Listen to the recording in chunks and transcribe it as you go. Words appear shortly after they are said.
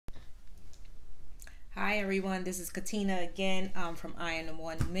Hi everyone, this is Katina again from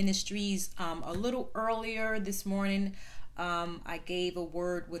IAT1M Ministries. A little earlier this morning, I gave a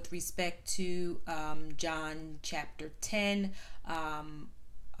word with respect to John chapter 10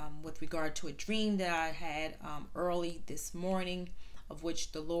 with regard to a dream that I had early this morning, of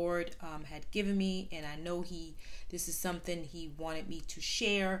which the Lord had given me, and I know this is something He wanted me to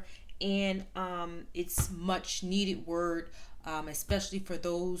share, and it's much needed word, especially for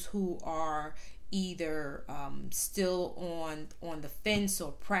those who are either still on the fence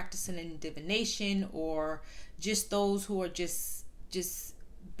or practicing in divination, or just those who are just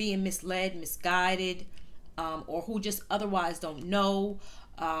being misled, misguided, or who just otherwise don't know.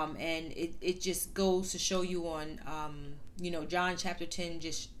 And it just goes to show you on John chapter 10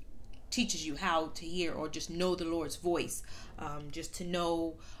 just teaches you how to hear or just know the Lord's voice, just to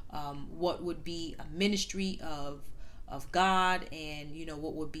know what would be a ministry of God, and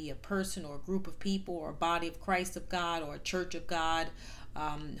what would be a person or a group of people or a body of Christ of God or a church of God,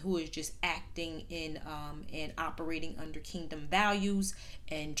 who is just acting in and operating under kingdom values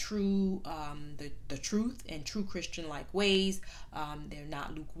and true the truth and true Christian like ways. They're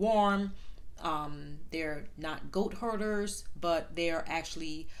not lukewarm. They're not goat herders, but they're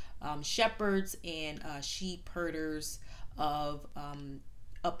actually shepherds and sheep herders of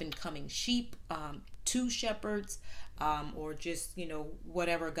up and coming sheep, to shepherds, or just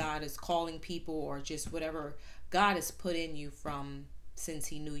whatever God is calling people, or just whatever God has put in you from since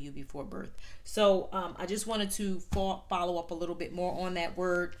He knew you before birth. So I just wanted to follow up a little bit more on that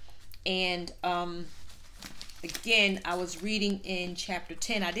word. And again, I was reading in chapter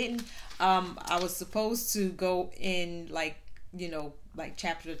 10. I was supposed to go in like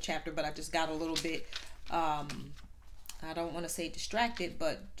chapter to chapter, but I just got a little bit I don't want to say distracted,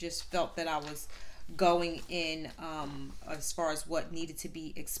 but just felt that I was going in as far as what needed to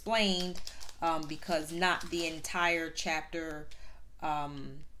be explained, because not the entire chapter,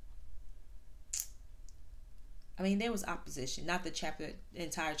 there was opposition. Not the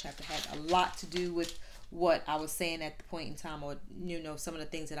entire chapter had a lot to do with what I was saying at the point in time, or some of the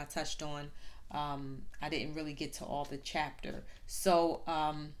things that I touched on. I didn't really get to all the chapter. So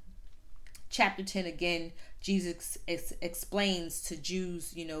chapter 10 again, Jesus explains to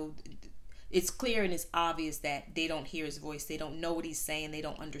Jews, it's clear and it's obvious that they don't hear His voice. They don't know what He's saying. They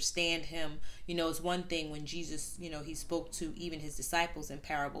don't understand Him. It's one thing when Jesus, He spoke to even His disciples in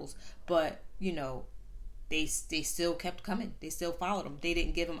parables, but they still kept coming. They still followed Him. They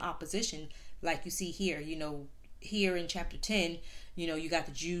didn't give Him opposition like you see here. Here in chapter 10, you got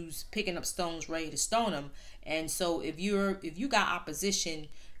the Jews picking up stones ready to stone Him. And so if you got opposition,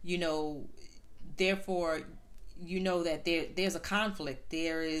 therefore that there's a conflict.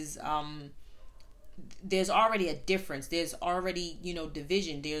 There's already a difference. There's already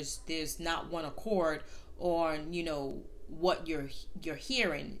division. There's not one accord on what you're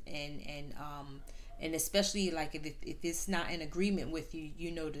hearing, and especially like if it's not in agreement with you,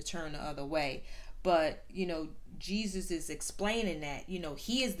 to turn the other way. But Jesus is explaining that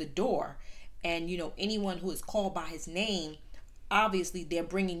He is the door, and anyone who is called by His name, obviously they're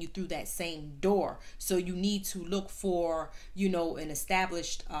bringing you through that same door. So you need to look for an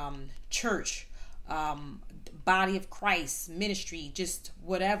established church, body of Christ, ministry, just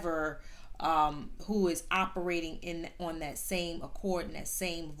whatever, who is operating on that same accord and that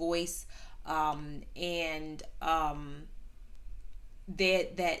same voice, and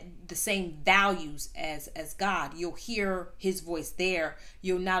that the same values as God. You'll hear His voice there.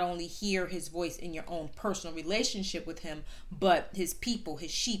 You'll not only hear His voice in your own personal relationship with Him, but His people,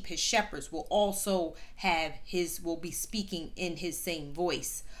 His sheep, His shepherds will also will be speaking in His same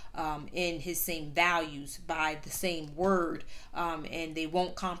voice, in His same values, by the same word, and they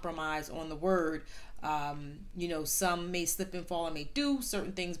won't compromise on the word. Some may slip and fall and may do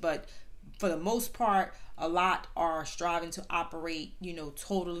certain things, but for the most part, a lot are striving to operate,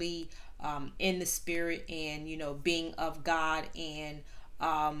 totally in the Spirit, and being of God, and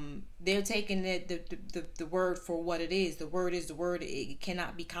they're taking the word for what it is. The word is the word. It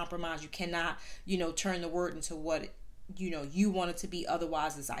cannot be compromised. You cannot turn the word into what you want it to be.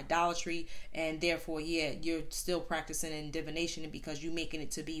 Otherwise it's idolatry, and therefore you're still practicing in divination, because you're making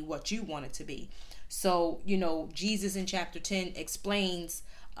it to be what you want it to be. So Jesus in chapter 10 explains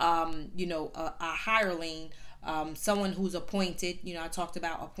a hireling, someone who's appointed. I talked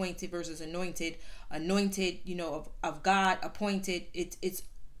about appointed versus anointed. Anointed, of God. Appointed, it's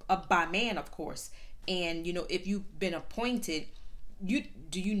by man, of course. And if you've been appointed,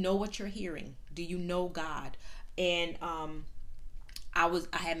 do you know what you're hearing? Do you know God? And I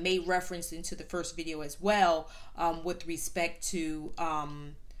had made reference into the first video as well, with respect to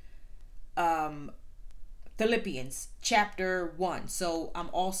Philippians chapter 1. So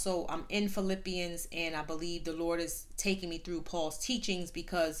I'm in Philippians, and I believe the Lord is taking me through Paul's teachings,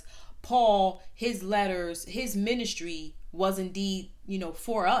 because Paul, his letters, his ministry was indeed,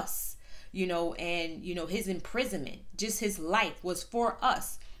 for us, and his imprisonment, just his life was for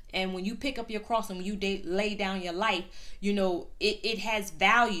us. And when you pick up your cross and when you lay down your life, it has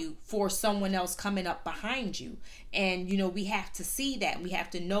value for someone else coming up behind you. And, we have to see that. We have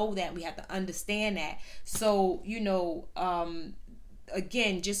to know that. We have to understand that. So,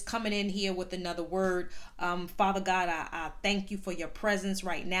 again, just coming in here with another word. Father God, I thank you for your presence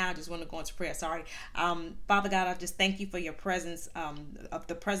right now. I just want to go into prayer. Sorry. Father God, I just thank you for your presence, of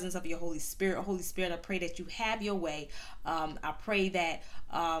the presence of your Holy Spirit. Holy Spirit, I pray that you have your way. I pray that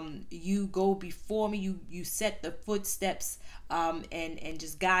you go before me. You set the footsteps, and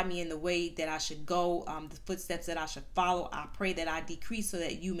just guide me in the way that I should go, the footsteps that I should follow. I pray that I decrease so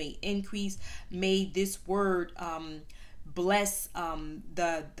that you may increase. May this word bless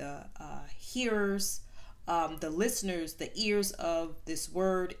the hearers, the listeners, the ears of this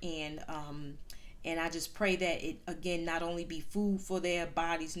word, and I just pray that it, again, not only be food for their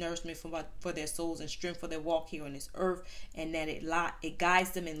bodies, nourishment for their souls, and strength for their walk here on this earth, and that it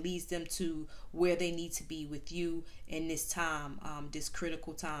guides them and leads them to where they need to be with you in this time, this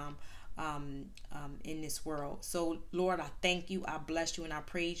critical time in this world. So Lord, I thank you, I bless you, and I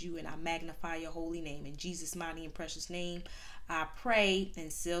praise you, and I magnify your holy name. In Jesus' mighty and precious name, I pray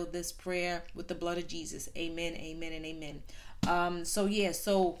and seal this prayer with the blood of Jesus. Amen, amen, and amen.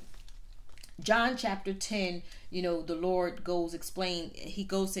 So John chapter 10, the Lord goes to explain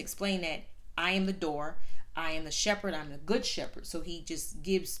that I am the door, I am the shepherd, I'm the good shepherd. So he just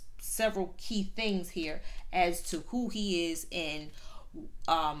gives several key things here as to who he is, and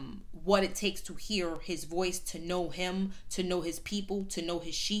what it takes to hear his voice, to know him, to know his people, to know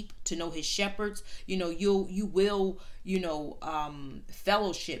his sheep, to know his shepherds. You will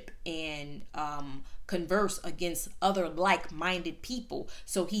fellowship and converse against other like-minded people.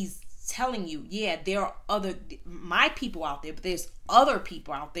 So he's telling you, there are my people out there, but there's other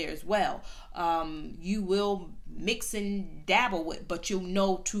people out there as well. You will mix and dabble with, but you'll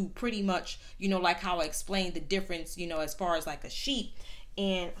know to pretty much, like how I explained the difference, as far as like a sheep.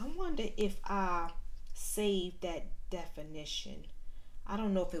 And I wonder if I saved that definition. I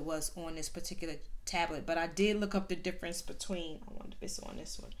don't know if it was on this particular tablet, but I did look up the difference between, I wonder if it's on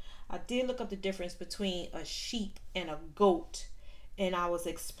this one. I did look up the difference between a sheep and a goat. And I was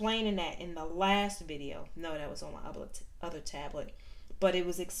explaining that in the last video. No, that was on my other tablet. But it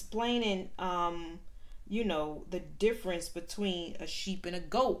was explaining, the difference between a sheep and a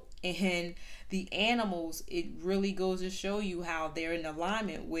goat. And the animals, it really goes to show you how they're in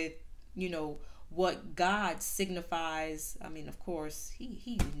alignment with, what God signifies. I mean, of course,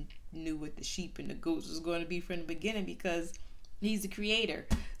 he knew what the sheep and the goats was going to be from the beginning, because he's the creator.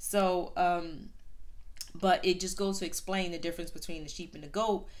 So, but it just goes to explain the difference between the sheep and the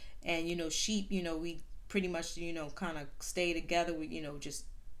goat. And, sheep, we pretty much, kind of stay together with, just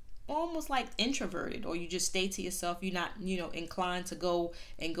almost like introverted, or you just stay to yourself. You're not, inclined to go,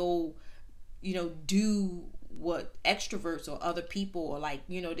 do what extroverts or other people, or like,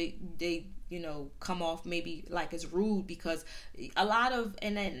 they come off maybe like as rude, because a lot of,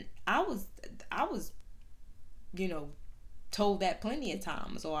 and then I was, told that plenty of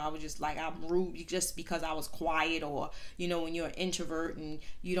times, or I was just like, I'm rude just because I was quiet, or when you're an introvert and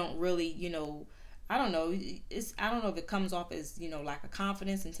you don't really, I don't know, I don't know if it comes off as like a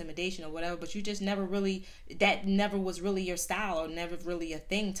confidence, intimidation, or whatever, but you just never really, that never was really your style, or never really a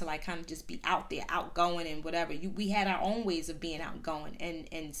thing to like kind of just be out there, outgoing and whatever. We had our own ways of being outgoing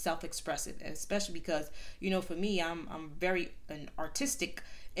and self-expressive, especially because for me, I'm very an artistic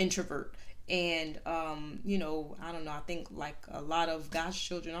introvert. And, I don't know, I think like a lot of God's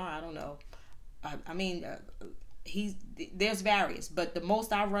children are, I don't know. I mean, there's various, but the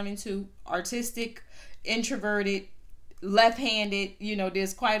most I run into, artistic, introverted, left-handed,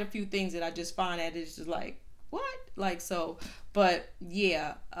 there's quite a few things that I just find that it's just like, what? Like, so, but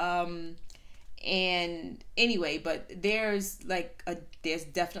yeah. And anyway, but there's like, there's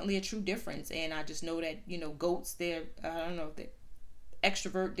definitely a true difference. And I just know that, goats, I don't know if they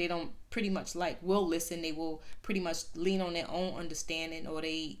extrovert, they don't pretty much will listen, they will pretty much lean on their own understanding, or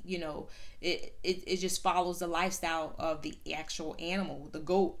they it just follows the lifestyle of the actual animal, the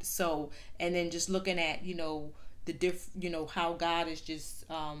goat. So, and then just looking at the how God is just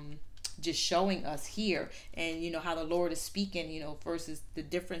showing us here, and how the Lord is speaking, versus the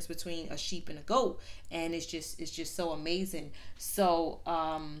difference between a sheep and a goat. And it's just so amazing. So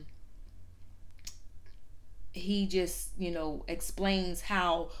he just, explains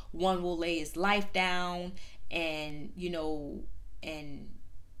how one will lay his life down, and, and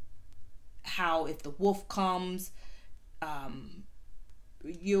how if the wolf comes,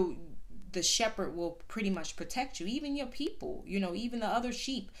 you the shepherd will pretty much protect you, even your people, even the other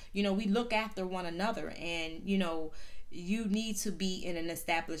sheep. We look after one another, and you need to be in an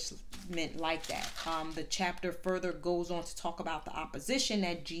establishment like that. The chapter further goes on to talk about the opposition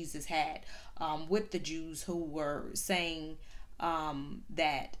that Jesus had with the Jews, who were saying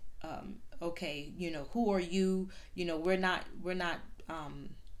that okay, who are you? We're not we're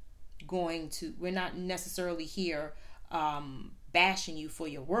not necessarily here bashing you for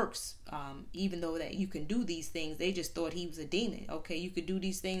your works, even though that you can do these things. They just thought he was a demon. Okay, you could do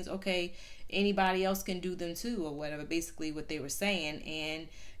these things, okay, anybody else can do them too, or whatever, basically what they were saying. And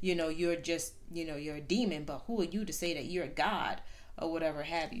you're just, you're a demon, but who are you to say that you're a god, or whatever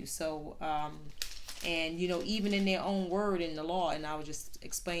have you? So and even in their own word in the law, and I was just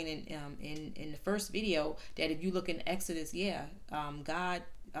explaining in the first video, that if you look in Exodus, God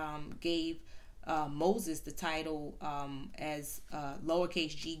gave Moses the title as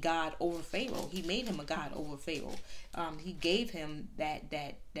lowercase g, God over Pharaoh. He made him a god over Pharaoh. He gave him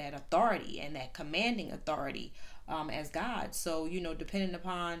that authority, and that commanding authority as God. So depending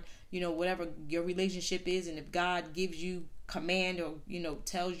upon whatever your relationship is, and if God gives you command, or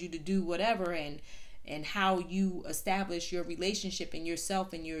tells you to do whatever, and how you establish your relationship and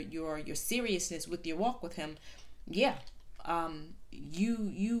yourself, and your seriousness with your walk with him, you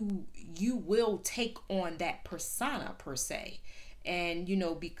will take on that persona per se. And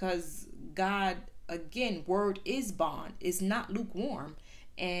because God, again, word is bond, is not lukewarm.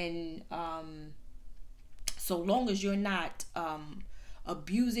 And so long as you're not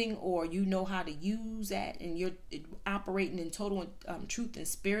abusing, or know how to use that, and you're operating in total truth and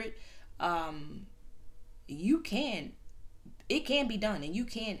spirit, it can be done, and you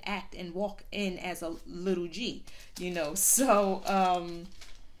can act and walk in as a little g, so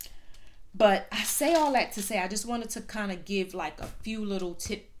but I say all that to say, I just wanted to kind of give like a few little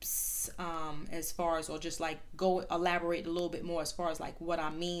tips as far as, or just like go elaborate a little bit more as far as like what I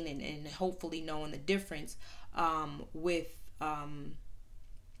mean, and hopefully knowing the difference with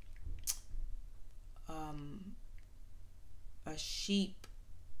a sheep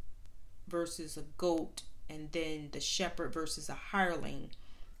versus a goat, and then the shepherd versus a hireling.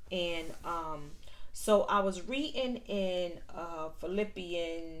 And so I was reading in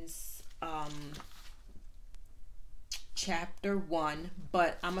Philippians chapter 1,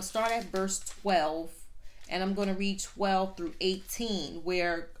 but I'm gonna start at verse 12, and I'm gonna read 12 through 18,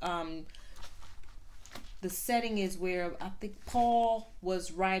 where the setting is where I think Paul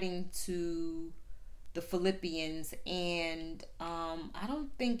was writing to the Philippians, and I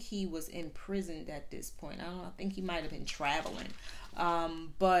don't think he was imprisoned at this point. I think he might have been traveling,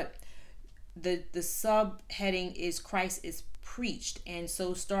 but the subheading is Christ is preached. And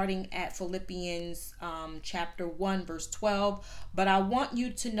so starting at Philippians chapter 1 verse 12, but I want you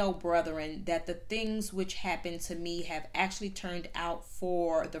to know, brethren, that the things which happened to me have actually turned out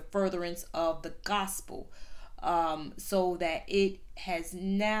for the furtherance of the gospel, so that it has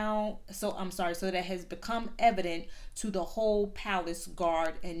become evident to the whole palace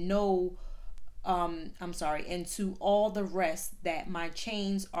guard, and and to all the rest, that my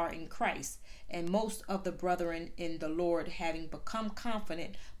chains are in Christ. And most of the brethren in the Lord, having become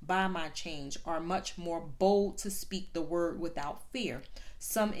confident by my change, are much more bold to speak the word without fear.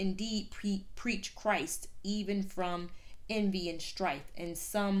 Some indeed preach Christ, even from envy and strife, and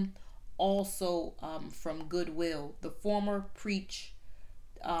some also from goodwill. The former preach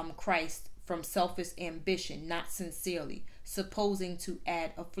Christ from selfish ambition, not sincerely, supposing to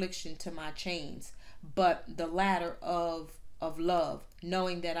add affliction to my chains, but the latter of love,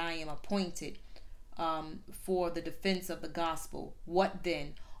 knowing that I am appointed for the defense of the gospel. What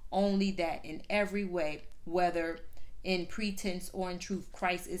then? Only that in every way, whether in pretense or in truth,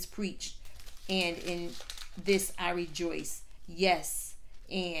 Christ is preached, and in this I rejoice, yes,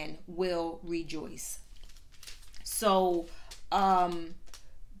 and will rejoice. So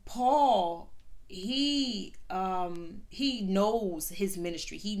Paul, he knows his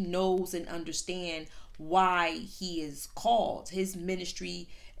ministry. He knows and understands why he is called. His ministry,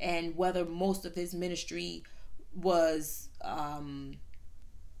 and whether most of his ministry was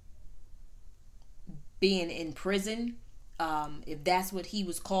being in prison, if that's what he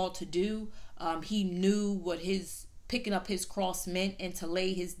was called to do. He knew what his picking up his cross meant, and to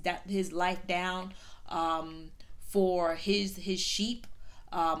lay his life down for his sheep.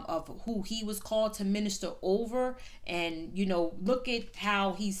 of who he was called to minister over. And, look at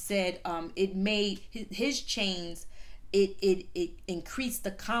how he said it made his chains, it increased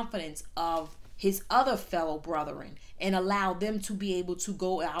the confidence of his other fellow brethren and allowed them to be able to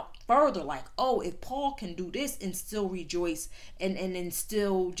go out further. Like, oh, if Paul can do this and still rejoice and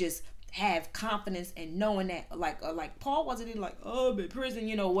still just have confidence and knowing that like Paul wasn't in like, oh, I'm in prison,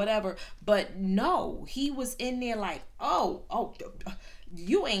 whatever. But no, he was in there like, oh,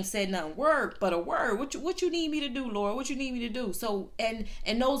 you ain't said nothing word but a word. What you need me to do, Lord? What you need me to do? So and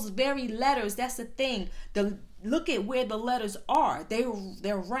those very letters, that's the thing. Look at where the letters are.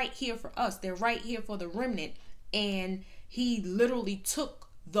 They're right here for us. They're right here for the remnant. And he literally took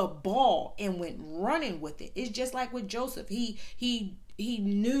the ball and went running with it. It's just like with Joseph. He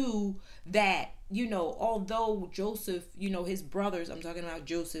knew that, although Joseph, his brothers, I'm talking about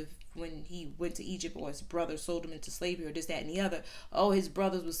Joseph when he went to Egypt, or his brothers sold him into slavery, or this, that, and the other. Oh, his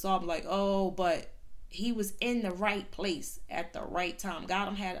brothers was sobbing like, oh, but he was in the right place at the right time.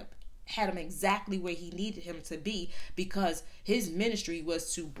 God had him exactly where he needed him to be, because his ministry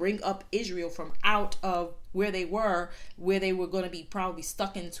was to bring up Israel from out of where they were going to be probably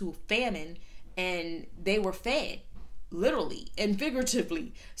stuck into famine, and they were fed literally and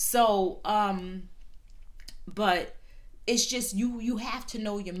figuratively. So but it's just you have to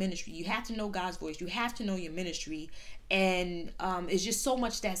know your ministry. You have to know God's voice. You have to know your ministry. And it's just so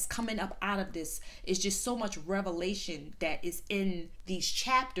much that's coming up out of this. It's just so much revelation that is in these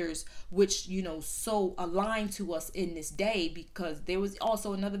chapters, which, so aligned to us in this day. Because there was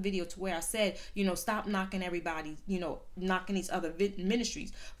also another video to where I said, stop knocking everybody, knocking these other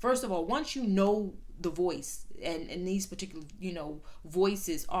ministries. First of all, once you know the voice, and these particular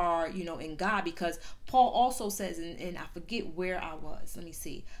voices are in God, because Paul also says, and I forget where I was, let me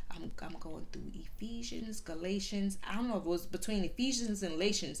see, I'm going through Ephesians, Galatians, I don't know if it was between Ephesians and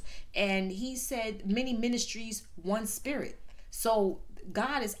Galatians, and he said many ministries, one spirit. So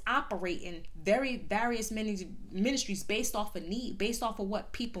God is operating various ministries based off of need, based off of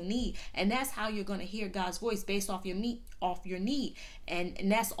what people need. And that's how you're going to hear God's voice, based off your need. And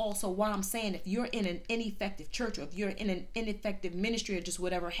that's also why I'm saying, if you're in an ineffective church, or if you're in an ineffective ministry, or just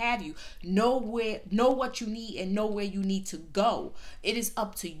whatever have you, know what you need and know where you need to go. It is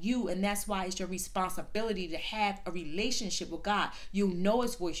up to you. And that's why it's your responsibility to have a relationship with God. You'll know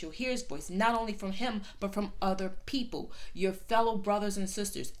his voice. You'll hear his voice, not only from him, but from other people, your fellow brothers and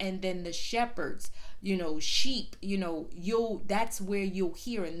sisters. And then the shepherds, sheep, that's where you'll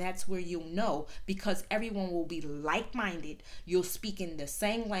hear, and that's where you'll know, because everyone will be like-minded. You'll speak in the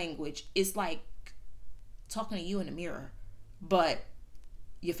same language. It's like talking to you in the mirror, but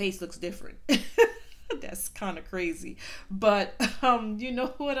your face looks different. That's kind of crazy, but you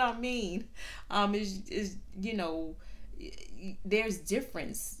know what I mean. Is there's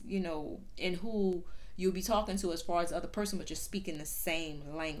difference, in who you'll be talking to as far as the other person, but you're speaking the same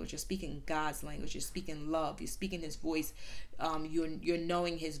language. You're speaking God's language. You're speaking love. You're speaking his voice. You're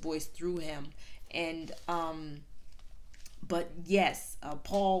knowing his voice through him. And but yes,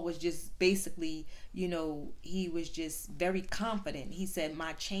 Paul was just basically, he was just very confident. He said,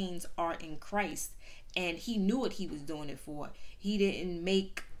 my chains are in Christ. And he knew what he was doing it for. He didn't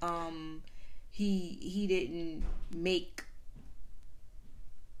make he didn't make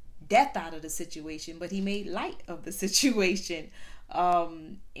death out of the situation, but he made light of the situation.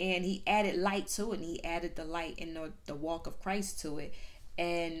 And he added light to it, and he added the light and the walk of Christ to it.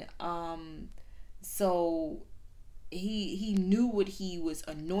 And so he knew what he was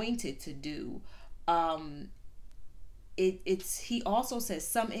anointed to do. He also says,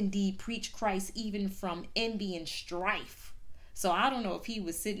 some indeed preach Christ even from envy and strife. So I don't know if he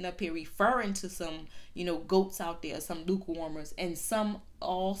was sitting up here referring to some, goats out there, some lukewarmers, and some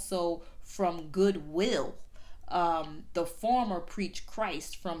also from goodwill. The former preach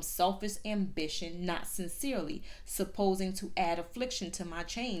Christ from selfish ambition, not sincerely, supposing to add affliction to my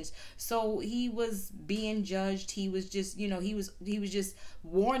chains. So he was being judged. He was just, he was just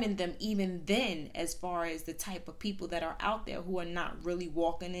warning them even then, as far as the type of people that are out there who are not really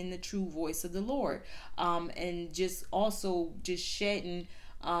walking in the true voice of the Lord. And just also just shedding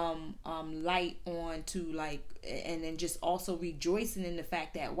light on to and then just also rejoicing in the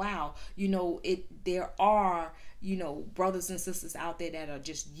fact that, wow, there are, brothers and sisters out there that are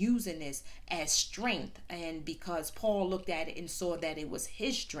just using this as strength. And because Paul looked at it and saw that it was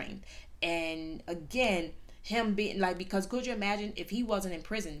his strength. And again, him being like, because could you imagine if he wasn't in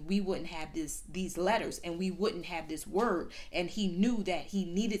prison, we wouldn't have these letters, and we wouldn't have this word. And he knew that he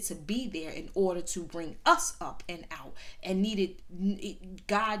needed to be there in order to bring us up and out, and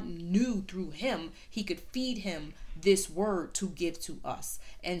God knew through him he could feed him this word to give to us.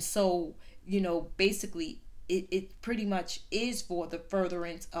 And so, basically it pretty much is for the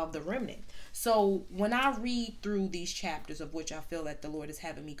furtherance of the remnant. So when I read through these chapters, of which I feel that the Lord is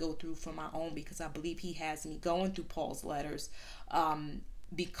having me go through for my own, because I believe he has me going through Paul's letters,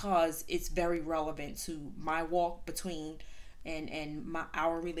 because it's very relevant to my walk between and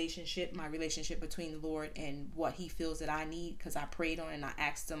our relationship, my relationship between the Lord and what he feels that I need. Because I prayed on it and I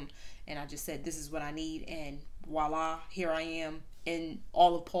asked him, and I just said, this is what I need, and voila, here I am in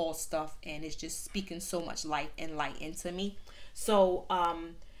all of Paul's stuff, and it's just speaking so much life and light into me. So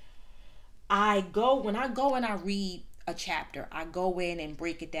when I go and I read a chapter, I go in and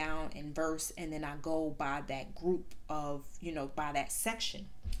break it down in verse, and then I go by that group of, by that section.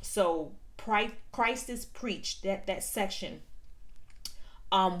 So Christ is preached, that section.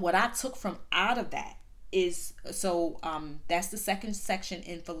 What I took from out of that is, that's the second section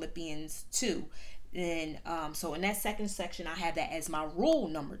in Philippians 2. And so in that second section, I have that as my rule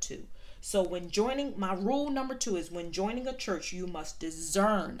number 2. So my rule number 2 is, when joining a church, you must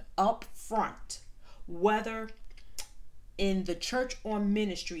discern up front whether in the church or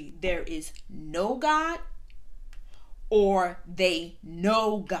ministry there is no God or they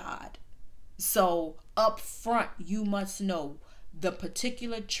know God. So up front, you must know the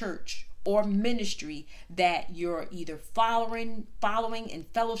particular church or ministry that you're either following in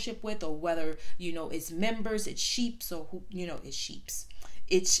fellowship with, or whether it's members, it's sheeps, or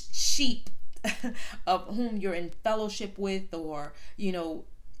it's sheep of whom you're in fellowship with, or you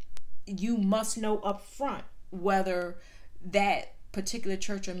must know up front whether that particular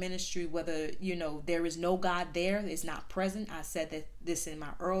church or ministry, whether there is no God there, is not present. I said this in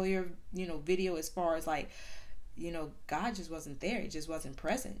my earlier video, as far as like, God just wasn't there. It just wasn't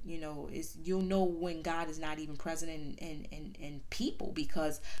present. You'll know when God is not even present in people,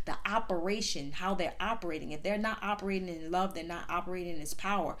 because the operation, how they're operating, if they're not operating in love, they're not operating in his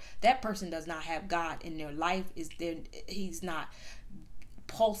power, that person does not have God in their life. He's not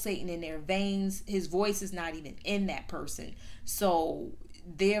pulsating in their veins. His voice is not even in that person. So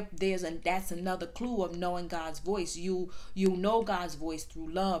that's another clue of knowing God's voice. You'll know God's voice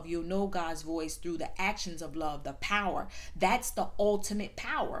through love. You'll know God's voice through the actions of love, the power. That's the ultimate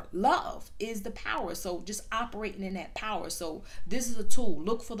power. Love is the power. So just operating in that power. So this is a tool.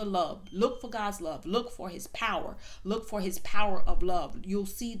 Look for the love. Look for God's love. Look for his power. Look for his power of love. You'll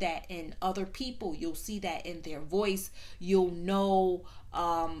see that in other people. You'll see that in their voice. You'll know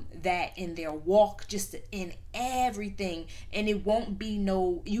that in their walk, just in everything. And it won't be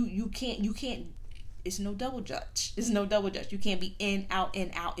you can't it's no double dutch. You can't be in, out,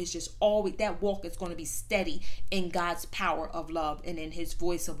 in, out. It's just always, that walk is going to be steady in God's power of love and in his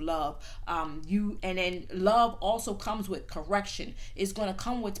voice of love. And then love also comes with correction. It's going to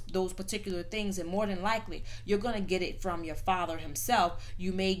come with those particular things, and more than likely you're going to get it from your Father himself.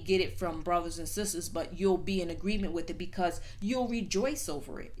 You may get it from brothers and sisters, but you'll be in agreement with it because you'll rejoice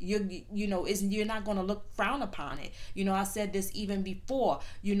over it. You're not going to frown upon it. I said this even before.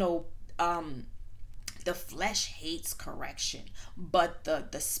 The flesh hates correction, but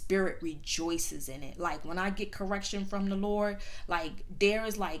the spirit rejoices in it. Like when I get correction from the Lord, like there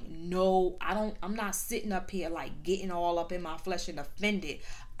is like I'm not sitting up here like getting all up in my flesh and offended.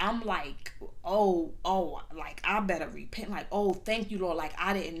 I'm like, oh, like I better repent. Like, oh, thank you, Lord. Like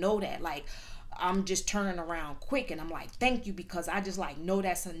I didn't know that. Like I'm just turning around quick, and I'm like, thank you, because I just like know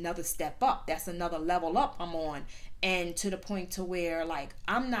that's another step up. That's another level up I'm on. And to the point to where like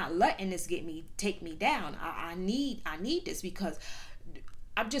I'm not letting this take me down. I need this, because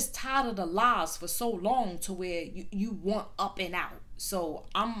I'm just tired of the lies for so long to where you want up and out. So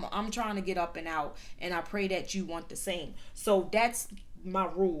I'm trying to get up and out, and I pray that you want the same. So that's my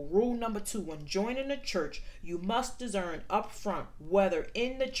rule. Rule number 2, when joining the church, you must discern up front whether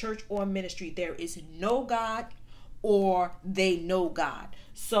in the church or ministry there is no God or they know God.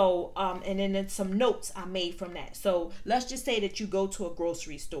 So and then some notes I made from that. So let's just say that you go to a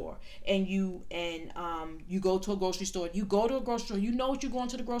grocery store, and you go to a grocery store. You go to a grocery store. You know what you're going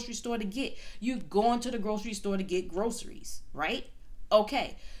to the grocery store to get. You're going to the grocery store to get groceries, right?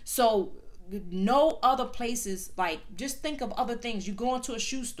 Okay. So no other places, like just think of other things. You go into a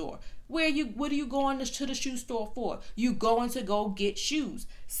shoe store. What are you going to the shoe store for? You going to go get shoes.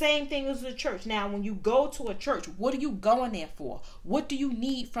 Same thing as the church. Now, when you go to a church, what are you going there for? What do you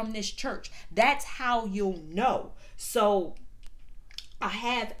need from this church? That's how you'll know. So I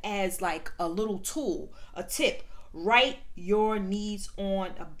have as like a little tool, a tip. Write your needs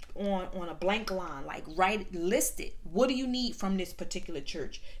on a blank line. Like list it. What do you need from this particular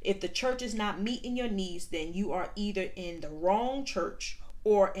church? If the church is not meeting your needs, then you are either in the wrong church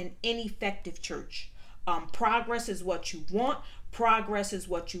or an ineffective church. Progress is what you want. Progress is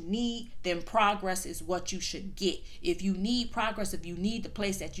what you need. Then progress is what you should get. If you need progress, if you need the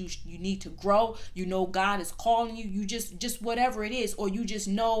place that you need to grow, God is calling you. You just whatever it is, or you just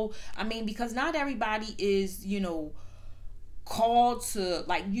know. I mean, because not everybody is called to,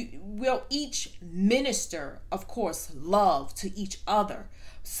 like, will each minister, of course, love to each other.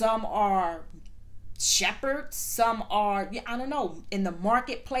 Some are shepherds, some are, I don't know, in the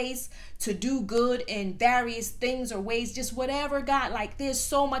marketplace to do good in various things or ways, just whatever. God, like, there's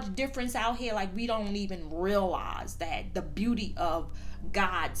so much difference out here, like we don't even realize that the beauty of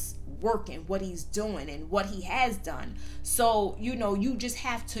God's work and what he's doing and what he has done. So you just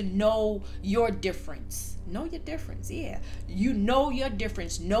have to know your difference. Know your difference. Yeah, know your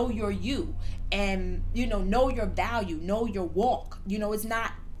difference, know your you, and know your value, know your walk.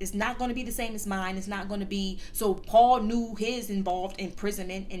 It's not going to be the same as mine. It's not going to be. So Paul knew his involved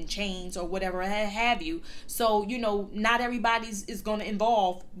imprisonment and chains or whatever have you. So, not everybody's is going to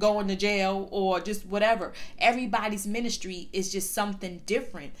involve going to jail or just whatever. Everybody's ministry is just something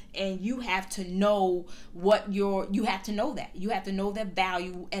different. And you have to know you have to know that. You have to know that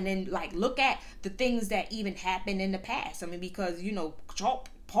value. And then, like, look at the things that even happened in the past. I mean, because,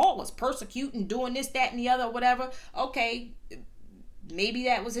 Paul was persecuting, doing this, that, and the other, whatever. Okay, maybe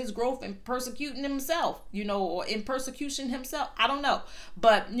that was his growth in persecuting himself, or in persecution himself. I don't know.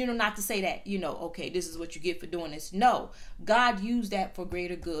 But, not to say that, okay, this is what you get for doing this. No, God used that for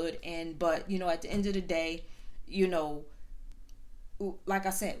greater good. But, at the end of the day, like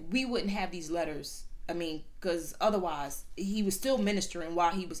I said, we wouldn't have these letters. I mean, because otherwise he was still ministering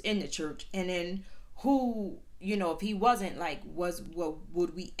while he was in the church. And then who, if he wasn't, like,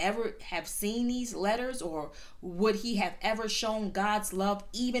 would we ever have seen these letters, or would he have ever shown God's love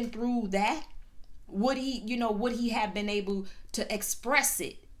even through that? Would he have been able to express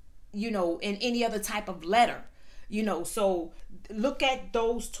it, in any other type of letter? So look at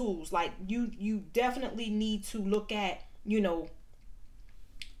those tools. Like, you definitely need to look at,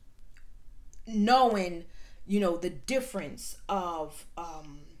 knowing, the difference of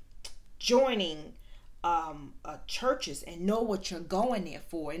joining churches, and know what you're going there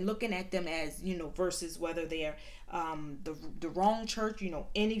for, and looking at them as, versus whether they're the wrong church,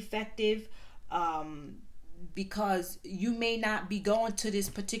 ineffective, because you may not be going to this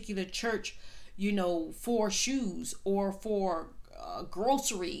particular church, for shoes or for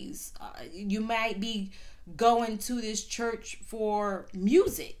groceries. You might be going to this church for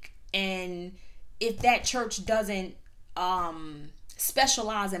music, and if that church doesn't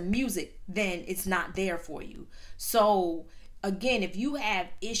specialize in music, then it's not there for you. So again, if you have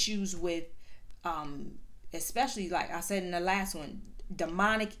issues with especially, like I said in the last one,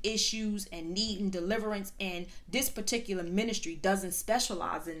 demonic issues and needing deliverance, and this particular ministry doesn't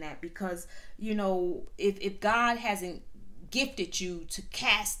specialize in that, because if God hasn't gifted you to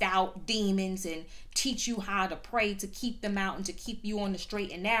cast out demons and teach you how to pray to keep them out and to keep you on the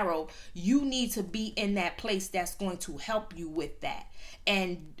straight and narrow, you need to be in that place that's going to help you with that.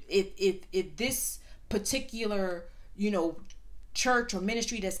 And if this particular church or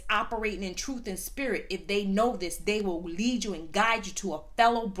ministry that's operating in truth and spirit, if they know this, they will lead you and guide you to a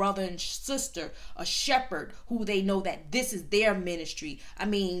fellow brother and sister, a shepherd, who they know that this is their ministry. I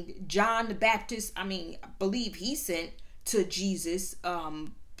mean, John the Baptist, I believe he sent to Jesus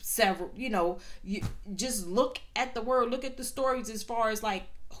several, you just look at the word, look at the stories as far as like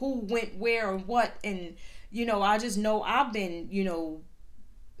who went where and what. And I just know I've been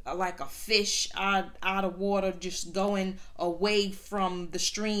like a fish out of water, just going away from the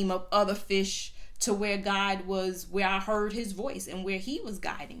stream of other fish to where God was, where I heard his voice and where he was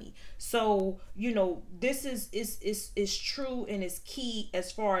guiding me. So this is true, and is key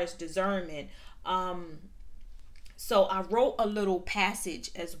as far as discernment. So I wrote a little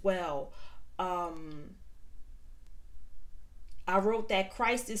passage as well. I wrote that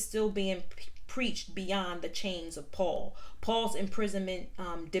Christ is still being preached beyond the chains of Paul. Paul's imprisonment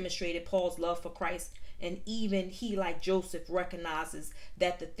demonstrated Paul's love for Christ, and even he, like Joseph, recognizes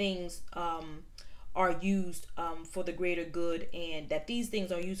that the things are used for the greater good, and that these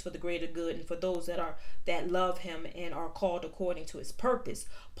things are used for the greater good and for those that love him and are called according to his purpose.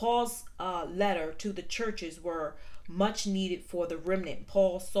 Paul's letter to the churches were much needed for the remnant.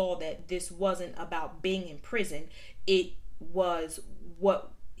 Paul saw that this wasn't about being in prison. It was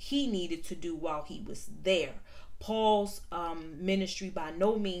what he needed to do while he was there. Paul's ministry by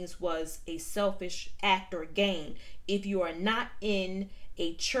no means was a selfish act or gain. If you are not in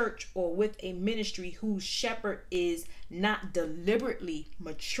a church or with a ministry whose shepherd is not deliberately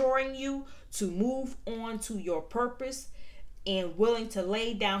maturing you to move on to your purpose and willing to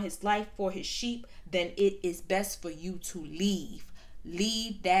lay down his life for his sheep, then it is best for you to leave.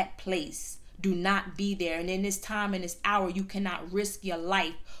 Leave that place. Do not be there. And in this time, in this hour, you cannot risk your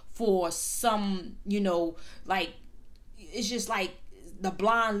life for some, like, it's just like the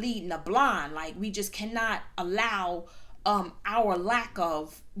blind leading the blind. Like, we just cannot allow our lack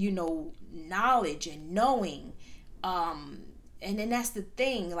of, knowledge and knowing. And then that's the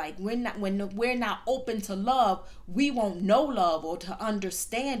thing, like when we're not open to love, we won't know love or to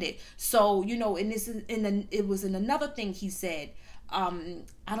understand it. So, and this is it was in another thing he said, I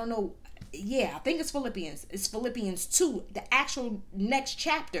don't know. Yeah, I think it's Philippians. It's Philippians 2, the actual next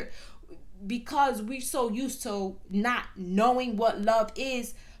chapter, because we're so used to not knowing what love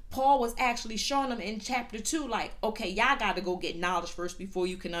is. Paul was actually showing them in chapter 2, like, okay, y'all got to go get knowledge first before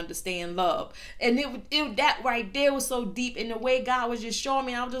you can understand love. And it that right there was so deep. And the way God was just showing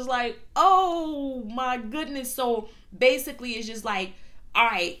me, I was just like, oh my goodness. So basically it's just like, all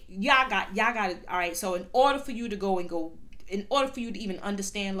right, y'all got it. All right. So in order for you to in order for you to even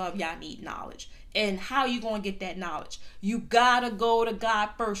understand love, y'all need knowledge. And how you going to get that knowledge? You got to go to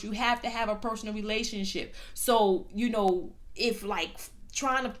God first. You have to have a personal relationship. So, if like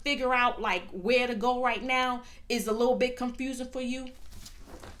trying to figure out like where to go right now is a little bit confusing for you,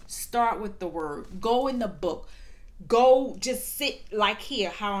 start with the word. Go in the book. Go just sit like here,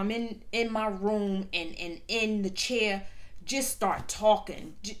 how I'm in my room and in the chair. Just start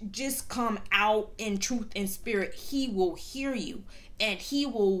talking. Just come out in truth and spirit. He will hear you and he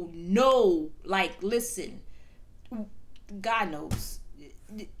will know, like, listen, God knows.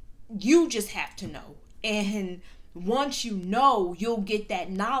 You just have to know. And once you know, you'll get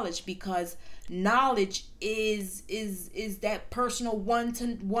that knowledge, because knowledge is that personal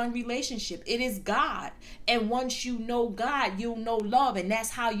one-to-one relationship. It is God. And once you know God, you'll know love. And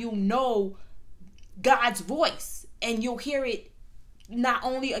that's how you know God's voice. And you'll hear it not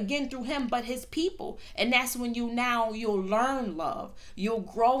only again through him, but his people. And that's when you'll learn love. You'll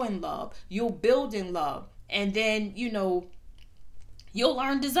grow in love. You'll build in love. And then, you'll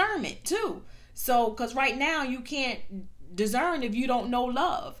learn discernment too. So, because right now you can't discern if you don't know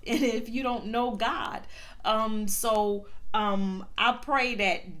love and if you don't know God. I pray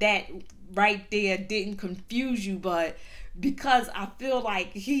that right there didn't confuse you, but because I feel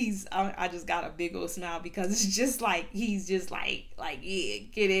like I just got a big old smile, because it's just like, he's just like, yeah,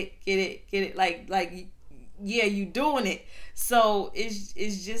 get it. Like, yeah, you doing it. So it's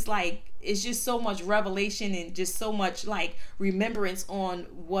just like, it's just so much revelation and just so much like remembrance on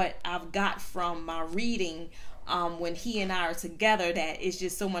what I've got from my reading when he and I are together, that it's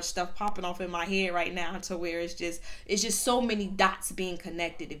just so much stuff popping off in my head right now, to where it's just so many dots being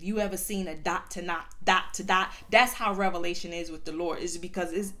connected. If you ever seen a dot to dot, that's how revelation is with the Lord. Is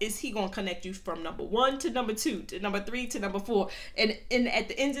because is he going to connect you from number 1 to number 2 to number 3 to number 4, and at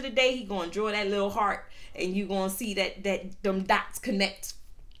the end of the day, he going to draw that little heart, and you going to see that them dots connect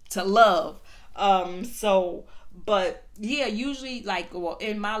to love. But yeah, usually, like, well,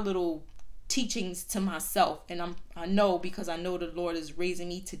 in my little teachings to myself, and I know, because I know the Lord is raising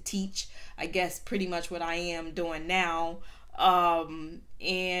me to teach, I guess pretty much what I am doing now.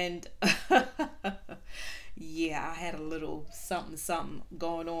 And yeah, I had a little something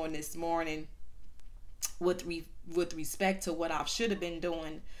going on this morning with respect to what I should have been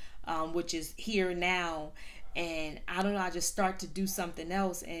doing, which is here now. And I don't know, I just start to do something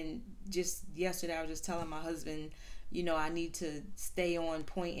else. And just yesterday, I was just telling my husband, I need to stay on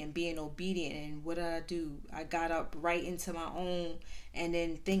point and being obedient. And what did I do? I got up right into my own, and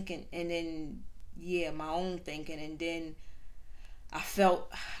then thinking, and then, my own thinking. And then I felt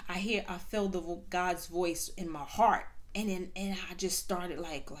God's voice in my heart. And I just started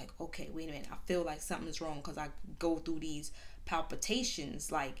like, okay, wait a minute. I feel like something's wrong, because I go through these palpitations,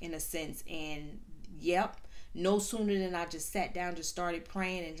 like, in a sense. And yep. No sooner than I just sat down, just started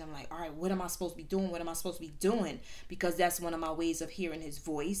praying, and I'm like, all right, what am I supposed to be doing? What am I supposed to be doing? Because that's one of my ways of hearing his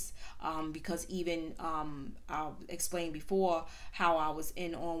voice. Because even I explained before how I was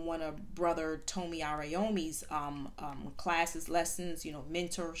on one of Brother Tomi Arayomi's classes, lessons,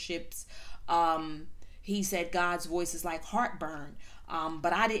 mentorships. He said God's voice is like heartburn.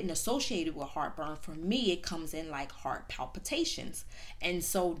 But I didn't associate it with heartburn. For me, it comes in like heart palpitations. And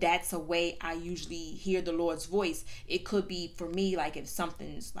so that's a way I usually hear the Lord's voice. It could be for me, like if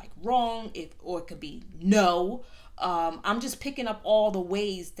something's like wrong, or it could be no. I'm just picking up all the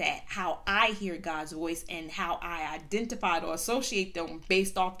ways that how I hear God's voice and how I identified or associate them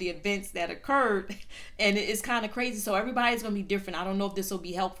based off the events that occurred. And it's kind of crazy. So everybody's going to be different. I don't know if this will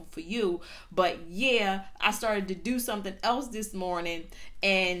be helpful for you, but yeah, I started to do something else this morning,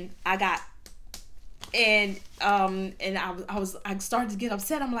 and I started to get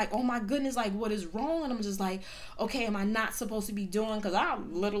upset. I'm like, oh my goodness, like what is wrong? And I'm just like, okay, am I not supposed to be doing? Because I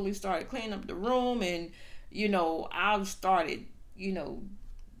literally started cleaning up the room, and I started,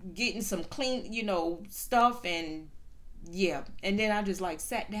 getting some clean, stuff, and yeah. And then I just like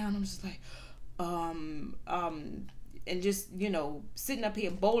sat down. I'm just like, and just, sitting up here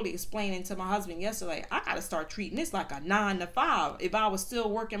boldly explaining to my husband yesterday, I got to start treating this like a 9 to 5. If I was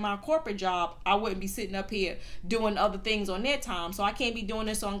still working my corporate job, I wouldn't be sitting up here doing other things on their time. So I can't be doing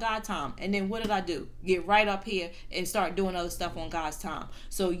this on God's time. And then what did I do? Get right up here and start doing other stuff on God's time.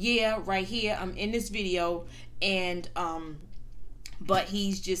 So yeah, right here, I'm in this video, and, but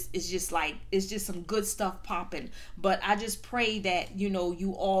it's just some good stuff popping. But I just pray that,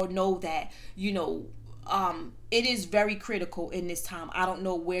 you all know that, it is very critical in this time. I don't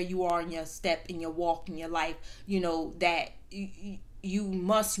know where you are in your step, in your walk, in your life, that you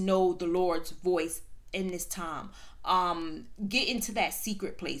must know the Lord's voice in this time. Get into that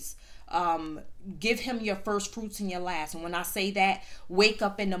secret place. Give him your first fruits and your last. And when I say that, wake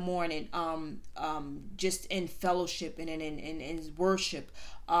up in the morning, just in fellowship and in worship.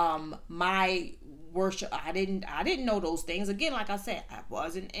 My worship, I didn't know those things. Again, like I said, I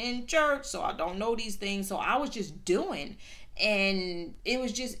wasn't in church, so I don't know these things. So I was just doing, and it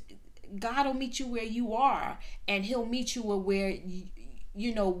was just, God will meet you where you are, and he'll meet you where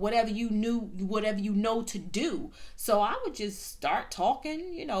whatever you know to do. So I would just start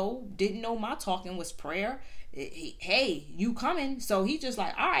talking, didn't know my talking was prayer. Hey, you coming? So he just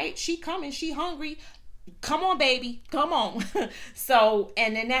like, all right, she coming, she hungry. Come on, baby, come on. So,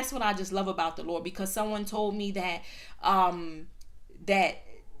 and then that's what I just love about the Lord, because someone told me that,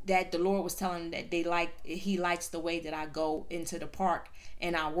 that the Lord was telling them that he likes the way that I go into the park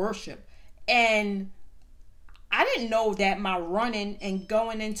and I worship. And I didn't know that my running and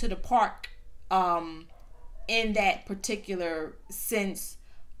going into the park, in that particular sense,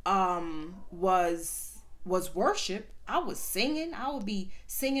 was worship. I was singing. I would be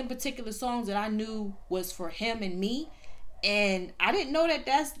singing particular songs that I knew was for him and me. And I didn't know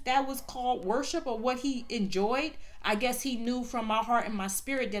that was called worship or what he enjoyed. I guess he knew from my heart and my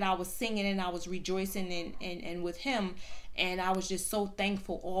spirit that I was singing and I was rejoicing and with him. And I was just so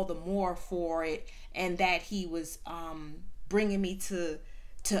thankful all the more for it. And that he was bringing me to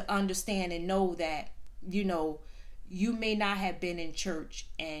understand and know that, you may not have been in church,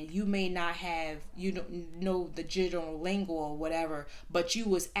 and you may not have, know the general lingo or whatever, but you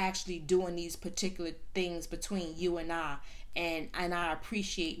was actually doing these particular things between you and I, and I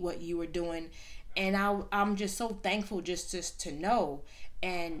appreciate what you were doing. And I'm just so thankful just to know.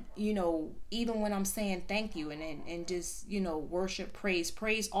 And, even when I'm saying thank you and just, worship,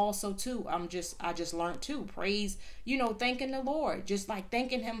 praise also too. I just learned too. Praise, thanking the Lord, just like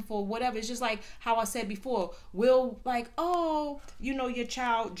thanking him for whatever. It's just like how I said before, we'll like, oh, your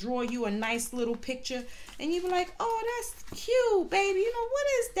child draw you a nice little picture and you be like, oh, that's cute, baby. What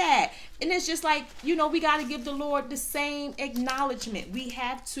is that? And it's just like, we got to give the Lord the same acknowledgement. We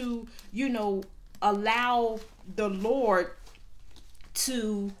have to, allow the Lord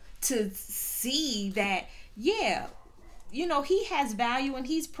to see that, yeah, he has value and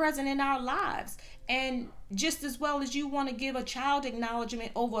he's present in our lives. And just as well as you want to give a child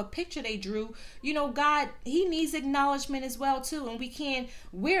acknowledgement over a picture they drew, God, he needs acknowledgement as well too. And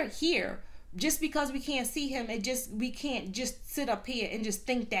we're here just because we can't see him, we can't just sit up here and just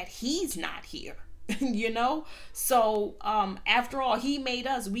think that he's not here. So after all, he made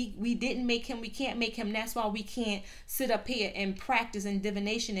us. We didn't make him, we can't make him. That's why we can't sit up here and practice in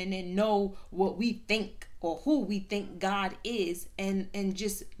divination and then know what we think or who we think God is, and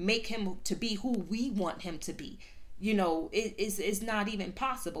just make him to be who we want him to be. It's not even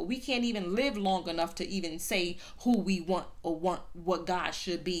possible. We can't even live long enough to even say who we want or want what God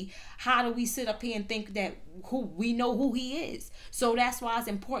should be. How do we sit up here and think that we know who he is? So that's why it's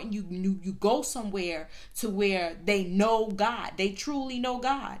important you go somewhere to where they know God. They truly know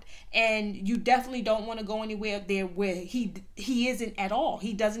God. And you definitely don't want to go anywhere there where he isn't at all.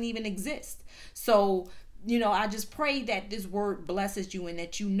 He doesn't even exist. So, I just pray that this word blesses you and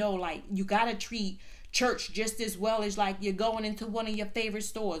that like you got to treat church just as well as like you're going into one of your favorite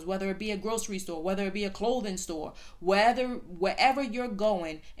stores, whether it be a grocery store, whether it be a clothing store, wherever you're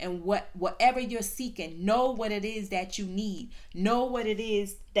going and whatever you're seeking, know what it is that you need. Know what it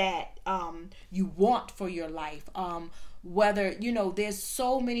is that you want for your life. Whether, there's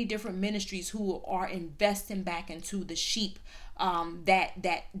so many different ministries who are investing back into the sheep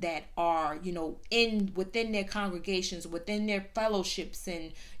that are, within their congregations, within their fellowships,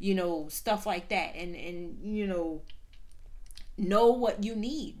 and, stuff like that. And know what you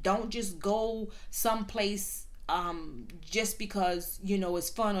need. Don't just go someplace just because, it's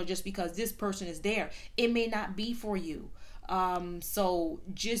fun, or just because this person is there. It may not be for you. So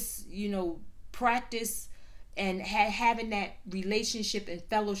just, practice and having that relationship and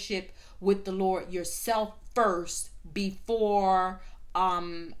fellowship with the Lord yourself first before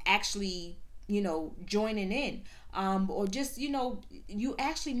actually joining in, or just you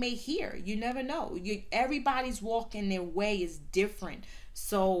actually may hear. You never know. Everybody's walk in their way is different.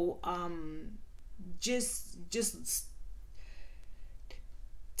 So just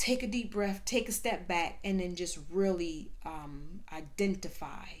take a deep breath, take a step back, and then just really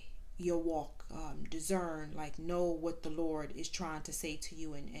identify your walk, discern, like know what the Lord is trying to say to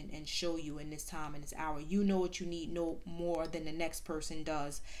you and show you in this time and this hour. You know what you need, no more than the next person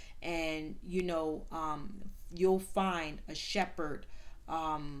does. And you'll find a shepherd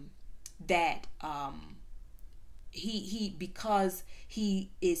that he because he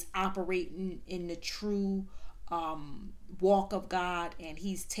is operating in the true walk of God, and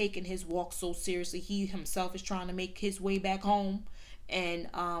he's taken his walk so seriously. He himself is trying to make his way back home, and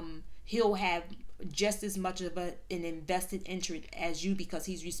he'll have just as much of an invested interest as you, because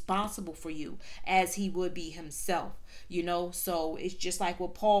he's responsible for you as he would be himself, so it's just like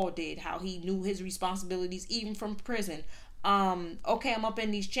what Paul did, how he knew his responsibilities even from prison. Okay, I'm up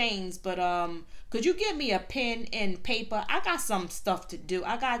in these chains, but could you give me a pen and paper? I got some stuff to do.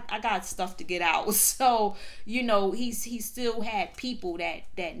 I got stuff to get out. So he still had people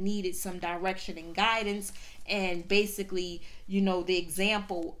that needed some direction and guidance, and basically the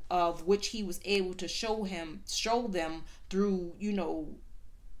example of which he was able to show them through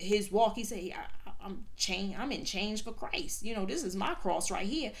his walk. He said, I'm in chains for Christ. This is my cross right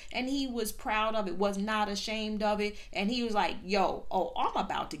here. And he was proud of it, was not ashamed of it. And he was like, I'm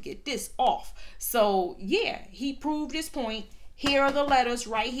about to get this off. So yeah, he proved his point. Here are the letters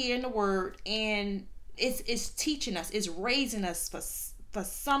right here in the word. And it's teaching us, it's raising us for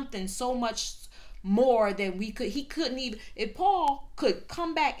something so much more than we could. He couldn't even, if Paul could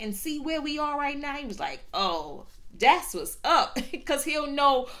come back and see where we are right now, he was like, oh, that's what's up, because he'll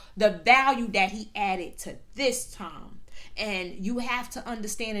know the value that he added to this time. And you have to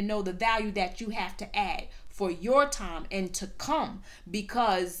understand and know the value that you have to add for your time and to come,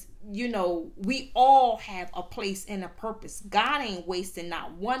 because we all have a place and a purpose. God ain't wasting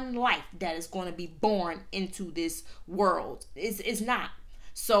not one life that is going to be born into this world. It's not.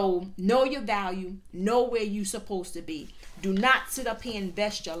 So know your value, know where you're supposed to be. Do not sit up here and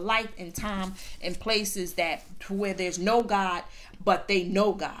invest your life and time in places where there's no God, but they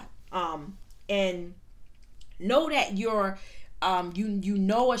know God. And know that you're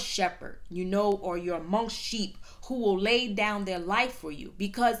a shepherd, or you're amongst sheep who will lay down their life for you.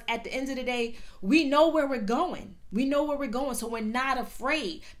 Because at the end of the day, we know where we're going. We know where we're going, so we're not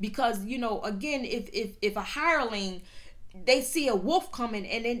afraid. Because again, if a hireling, they see a wolf coming,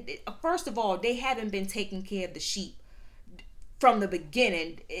 and then first of all, they haven't been taking care of the sheep from the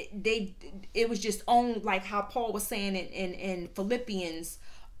beginning. It was just on, like how Paul was saying in Philippians,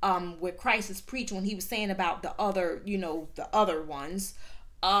 where Christ is preaching, when he was saying about the other, the other ones,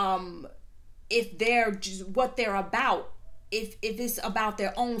 if they're just what they're about, if it's about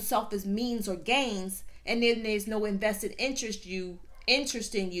their own selfish means or gains, and then there's no invested interest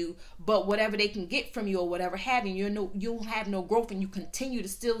in you, but whatever they can get from you or whatever having you'll have no growth, and you continue to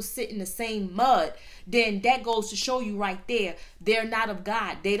still sit in the same mud, then that goes to show you right there, they're not of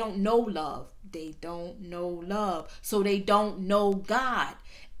God. They don't know love. So they don't know God.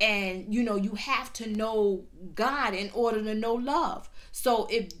 And you have to know God in order to know love. So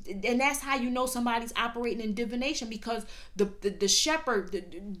and that's how you know somebody's operating in divination, because the shepherd,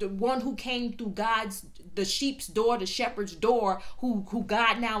 the one who came through the sheep's door, the shepherd's door, who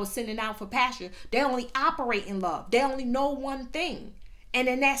God now is sending out for pasture, they only operate in love. They only know one thing, and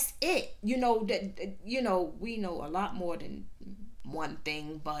then that's it. We know a lot more than one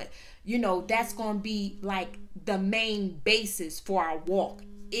thing, but that's going to be like the main basis for our walk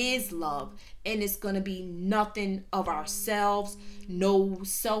is love. And it's going to be nothing of ourselves, no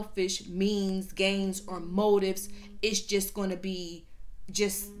selfish means, gains, or motives. It's just going to be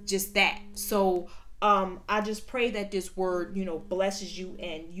just that. So I just pray that this word, blesses you,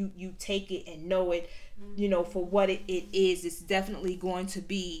 and you take it and know it, for what it is. It's definitely going to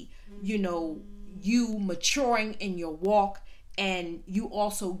be, you maturing in your walk, and you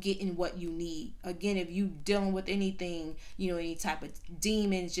also getting what you need. Again, if you dealing with anything, any type of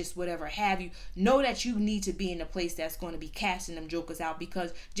demons, just whatever have you, know that you need to be in a place that's going to be casting them jokers out,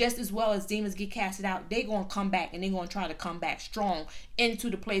 because just as well as demons get casted out, they going to come back, and they're going to try to come back strong into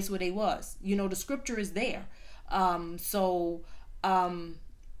the place where they was. The scripture is there.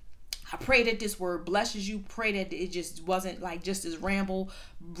 I pray that this word blesses you. Pray that it just wasn't like just as rambling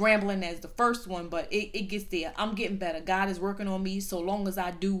as the first one, but it gets there. I'm getting better. God is working on me. So long as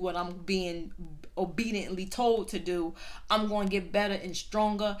I do what I'm being obediently told to do, I'm going to get better and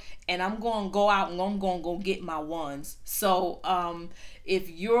stronger, and I'm going to go out and I'm going to go get my ones. So if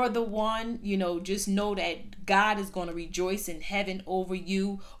you're the one, just know that God is going to rejoice in heaven over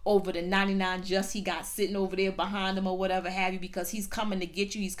you, over the 99 just he got sitting over there behind him or whatever have you, because he's coming to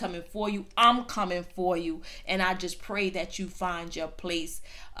get you. He's coming for you. I'm coming for you. And I just pray that you find your place,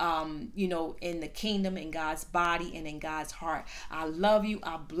 in the kingdom, in God's body, and in God's heart. I love you.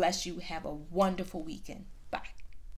 I bless you. Have a wonderful weekend.